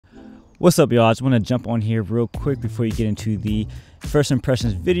What's up, y'all? I just want to jump on here real quick before you get into the first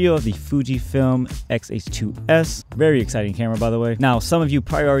impressions video of the Fujifilm X-H2s. Very exciting camera, by the way. Now, some of you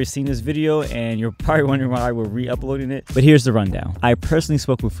probably already seen this video and you're probably wondering why we're re-uploading it, but here's the rundown. I personally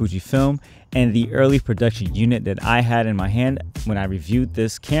spoke with Fujifilm, and the early production unit that I had in my hand when I reviewed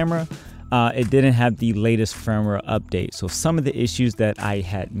this camera, it didn't have the latest firmware update. So some of the issues that I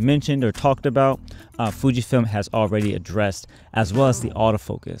had mentioned or talked about, Fujifilm has already addressed, as well as the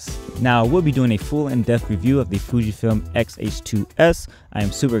autofocus. Now, we'll be doing a full in-depth review of the Fujifilm X-H2s. I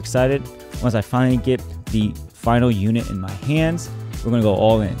am super excited. Once I finally get the final unit in my hands, we're gonna go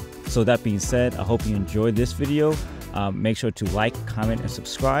all in. So that being said, I hope you enjoyed this video. Make sure to like, comment, and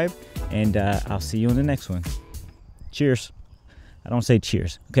subscribe, and I'll see you in the next one. Cheers. I don't say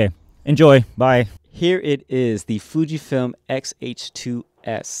cheers. Okay. Enjoy. Bye. Here it is, the Fujifilm X-H2s,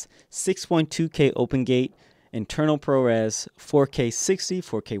 6.2K open gate, internal ProRes, 4K 60,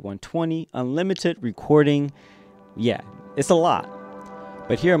 4K 120, unlimited recording. Yeah, it's a lot.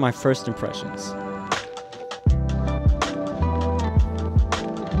 But here are my first impressions.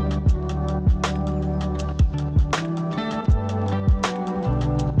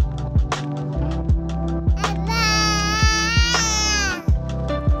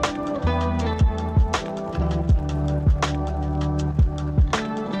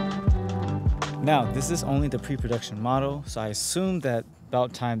 Now, this is only the pre-production model, so I assume that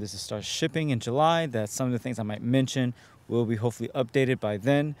about time this starts shipping in July, that some of the things I might mention will be hopefully updated by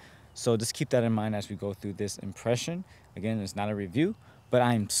then. So just keep that in mind as we go through this impression. Again, it's not a review, but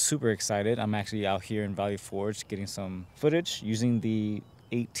I'm super excited. I'm actually out here in Valley Forge getting some footage using the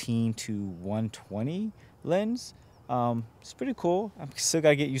 18 to 120 lens. It's pretty cool. I'm still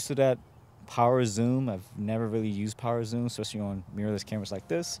gotta get used to that power zoom. I've never really used power zoom, especially on mirrorless cameras like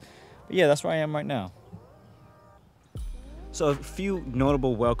this. Yeah, that's where I am right now. So a few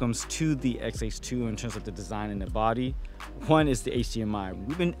notable welcomes to the X-H2 in terms of the design and the body. One is the HDMI.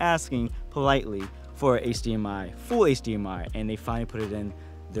 We've been asking politely for HDMI, full HDMI, and they finally put it in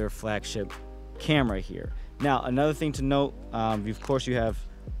their flagship camera here. Now, another thing to note, of course you have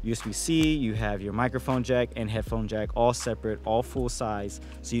USB-C, you have your microphone jack and headphone jack, all separate, all full size,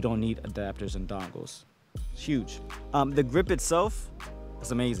 so you don't need adapters and dongles. It's huge. The grip itself, it's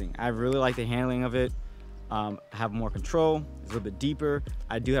amazing. I really like the handling of it. I have more control. It's a little bit deeper.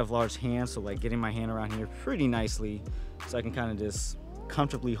 I do have large hands, so like getting my hand around here pretty nicely, so I can kind of just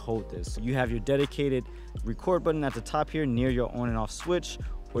comfortably hold this. You have your dedicated record button at the top here near your on and off switch,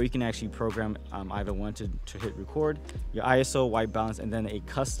 or you can actually program either one to hit record. Your ISO, white balance, and then a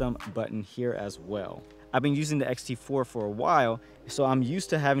custom button here as well. I've been using the X-T4 for a while, so I'm used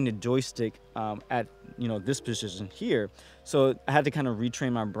to having the joystick at this position here. So I had to kind of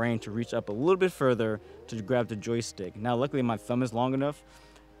retrain my brain to reach up a little bit further to grab the joystick. Now, luckily my thumb is long enough,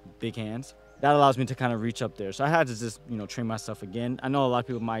 big hands, that allows me to kind of reach up there. So I had to just train myself again. I know a lot of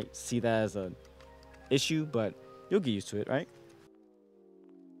people might see that as an issue, but you'll get used to it, right?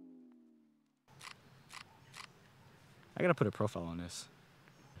 I gotta put a profile on this.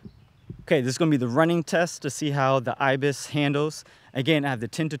 Okay, this is gonna be the running test to see how the IBIS handles. Again, I have the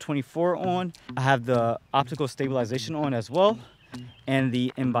 10 to 24 on. I have the optical stabilization on as well, and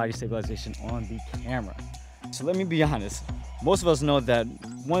the in-body stabilization on the camera. So let me be honest. Most of us know that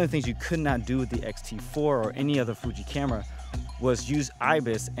one of the things you could not do with the X-T4 or any other Fuji camera was use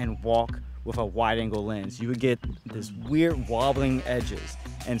IBIS and walk with a wide angle lens. You would get this weird wobbling edges.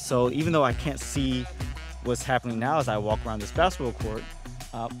 And so even though I can't see what's happening now as I walk around this basketball court,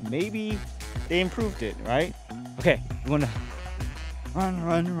 maybe they improved it, right? Okay, we're gonna run.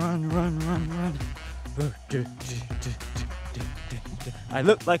 I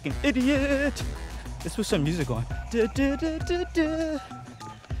look like an idiot. Let's put some music on.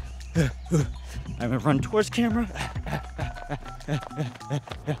 I'm gonna run towards camera.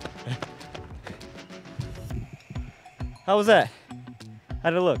 How was that?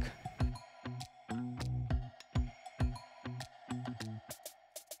 How'd it look?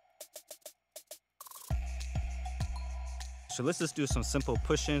 So let's just do some simple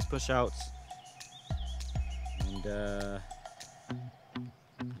push-ins, push-outs, and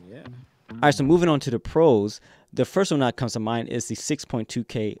yeah. All right, so moving on to the pros, the first one that comes to mind is the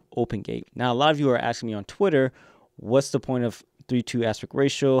 6.2K open gate. Now, a lot of you are asking me on Twitter, what's the point of 3:2 aspect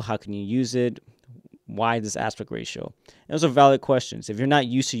ratio? How can you use it? Why this aspect ratio? And those are valid questions. If you're not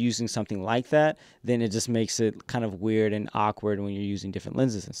used to using something like that, then it just makes it kind of weird and awkward when you're using different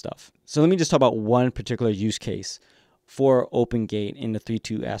lenses and stuff. So let me just talk about one particular use case for open gate in the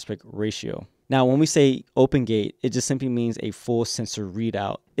 3:2 aspect ratio. Now, when we say open gate, it just simply means a full sensor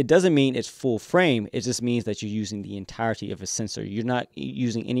readout. It doesn't mean it's full frame. It just means that you're using the entirety of a sensor. You're not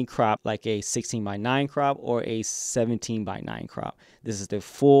using any crop like a 16:9 crop or a 17:9 crop. This is the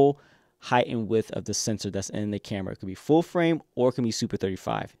full height and width of the sensor that's in the camera. It could be full frame or it can be Super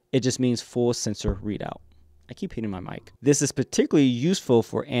 35. It just means full sensor readout. I keep hitting my mic. This is particularly useful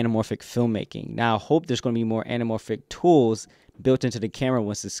for anamorphic filmmaking. Now, I hope there's going to be more anamorphic tools built into the camera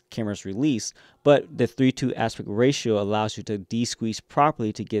once this camera is released, but the 3:2 aspect ratio allows you to de-squeeze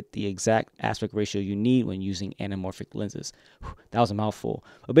properly to get the exact aspect ratio you need when using anamorphic lenses. Whew, that was a mouthful.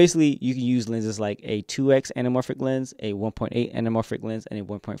 But basically, you can use lenses like a 2x anamorphic lens, a 1.8 anamorphic lens, and a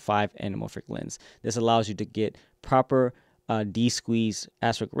 1.5 anamorphic lens. This allows you to get proper de-squeeze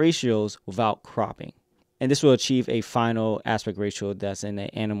aspect ratios without cropping. And this will achieve a final aspect ratio that's in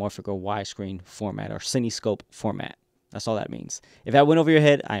an anamorphic or widescreen format or cinescope format. That's all that means. If that went over your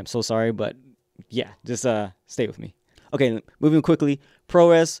head, I am so sorry, but yeah, just stay with me. Okay, moving quickly.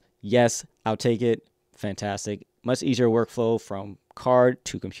 ProRes, yes, I'll take it. Fantastic. Much easier workflow from card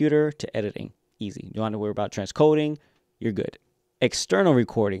to computer to editing. Easy. You don't have to worry about transcoding. You're good. External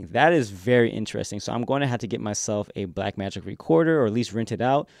recording, that is very interesting. So I'm going to have to get myself a Blackmagic recorder or at least rent it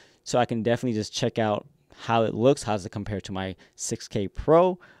out so I can definitely just check out how it looks, how does it compare to my 6K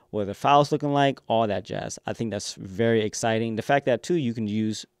Pro, what are the files looking like, all that jazz. I think that's very exciting. The fact that too, you can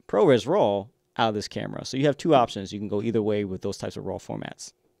use ProRes RAW out of this camera. So you have two options. You can go either way with those types of RAW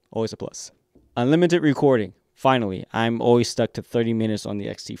formats. Always a plus. Unlimited recording. Finally, I'm always stuck to 30 minutes on the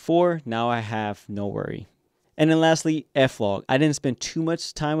X-T4. Now I have no worry. And then lastly, F-Log. I didn't spend too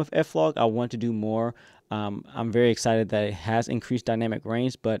much time with F-Log. I want to do more. I'm very excited that it has increased dynamic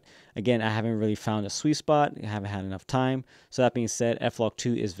range, but again, I haven't really found a sweet spot. I haven't had enough time. So that being said, F-Log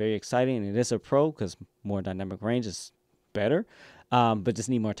 2 is very exciting, and it is a pro because more dynamic range is better, but just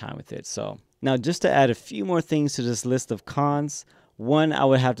need more time with it. So now just to add a few more things to this list of cons, one, I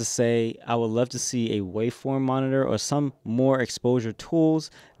would have to say I would love to see a waveform monitor or some more exposure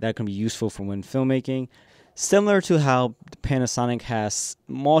tools that can be useful for when filmmaking. Similar to how Panasonic has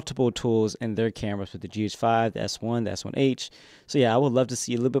multiple tools in their cameras with the GH5, the S1, the S1H. So yeah, I would love to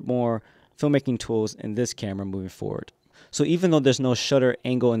see a little bit more filmmaking tools in this camera moving forward. So even though there's no shutter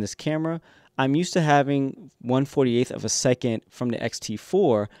angle in this camera, I'm used to having 1/48th of a second from the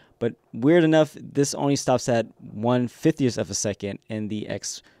X-T4, but weird enough, this only stops at 1/50th of a second in the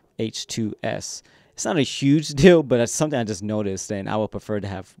X-H2s. It's not a huge deal, but it's something I just noticed, and I would prefer to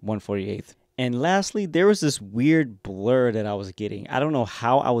have 1/48th. And lastly, there was this weird blur that I was getting. I don't know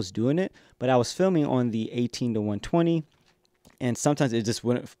how I was doing it, but I was filming on the 18-120, and sometimes it just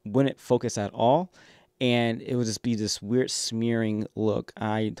wouldn't focus at all, and it would just be this weird smearing look.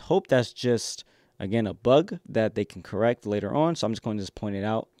 I hope that's just, again, a bug that they can correct later on, so I'm just going to just point it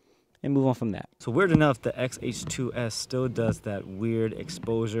out and move on from that. So weird enough, the X-H2s still does that weird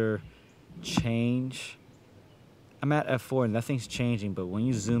exposure change. I'm at f4, nothing's changing, but when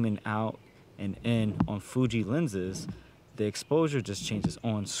you zoom in out and in on Fuji lenses, the exposure just changes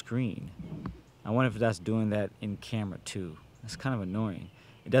on screen. I wonder if that's doing that in camera too. That's kind of annoying.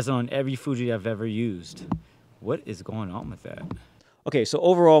 It does it on every Fuji I've ever used. What is going on with that? Okay, so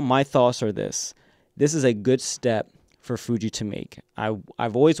overall, my thoughts are this. This is a good step for Fuji to make.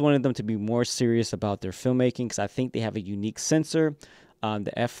 I've always wanted them to be more serious about their filmmaking because I think they have a unique sensor,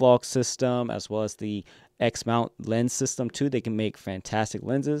 the F-Log system, as well as the X-mount lens system too. They can make fantastic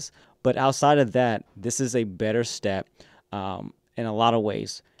lenses. But outside of that, this is a better step in a lot of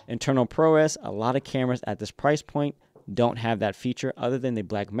ways. Internal ProRes, a lot of cameras at this price point don't have that feature other than the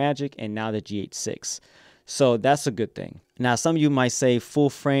Blackmagic and now the GH6. So that's a good thing. Now, some of you might say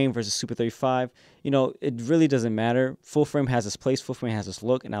full frame versus Super 35. You know, it really doesn't matter. Full frame has its place, full frame has its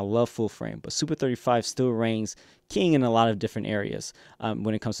look, and I love full frame. But Super 35 still reigns king in a lot of different areas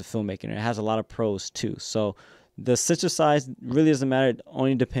when it comes to filmmaking. And it has a lot of pros too. So the sensor size really doesn't matter. It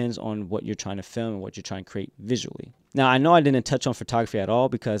only depends on what you're trying to film and what you're trying to create visually. Now, I know I didn't touch on photography at all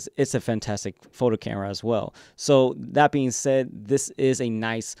because it's a fantastic photo camera as well. So that being said, this is a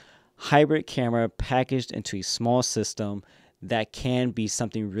nice hybrid camera packaged into a small system that can be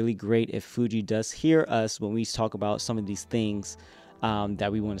something really great if Fuji does hear us when we talk about some of these things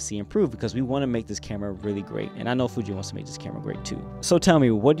that we want to see improve, because we want to make this camera really great. And I know Fuji wants to make this camera great too. So tell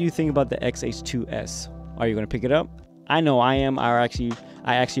me, what do you think about the X-H2s? Are you going to pick it up? I know I am. I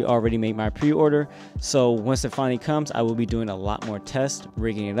actually already made my pre-order. So once it finally comes, I will be doing a lot more tests,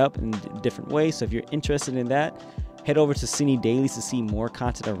 rigging it up in different ways. So if you're interested in that, head over to Cine Dailies to see more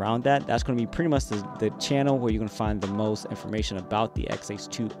content around that. That's going to be pretty much the channel where you're going to find the most information about the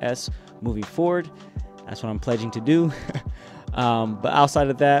X-H2s moving forward. That's what I'm pledging to do. But outside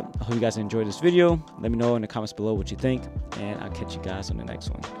of that, I hope you guys enjoyed this video. Let me know in the comments below what you think, and I'll catch you guys on the next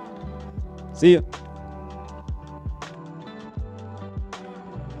one. See ya.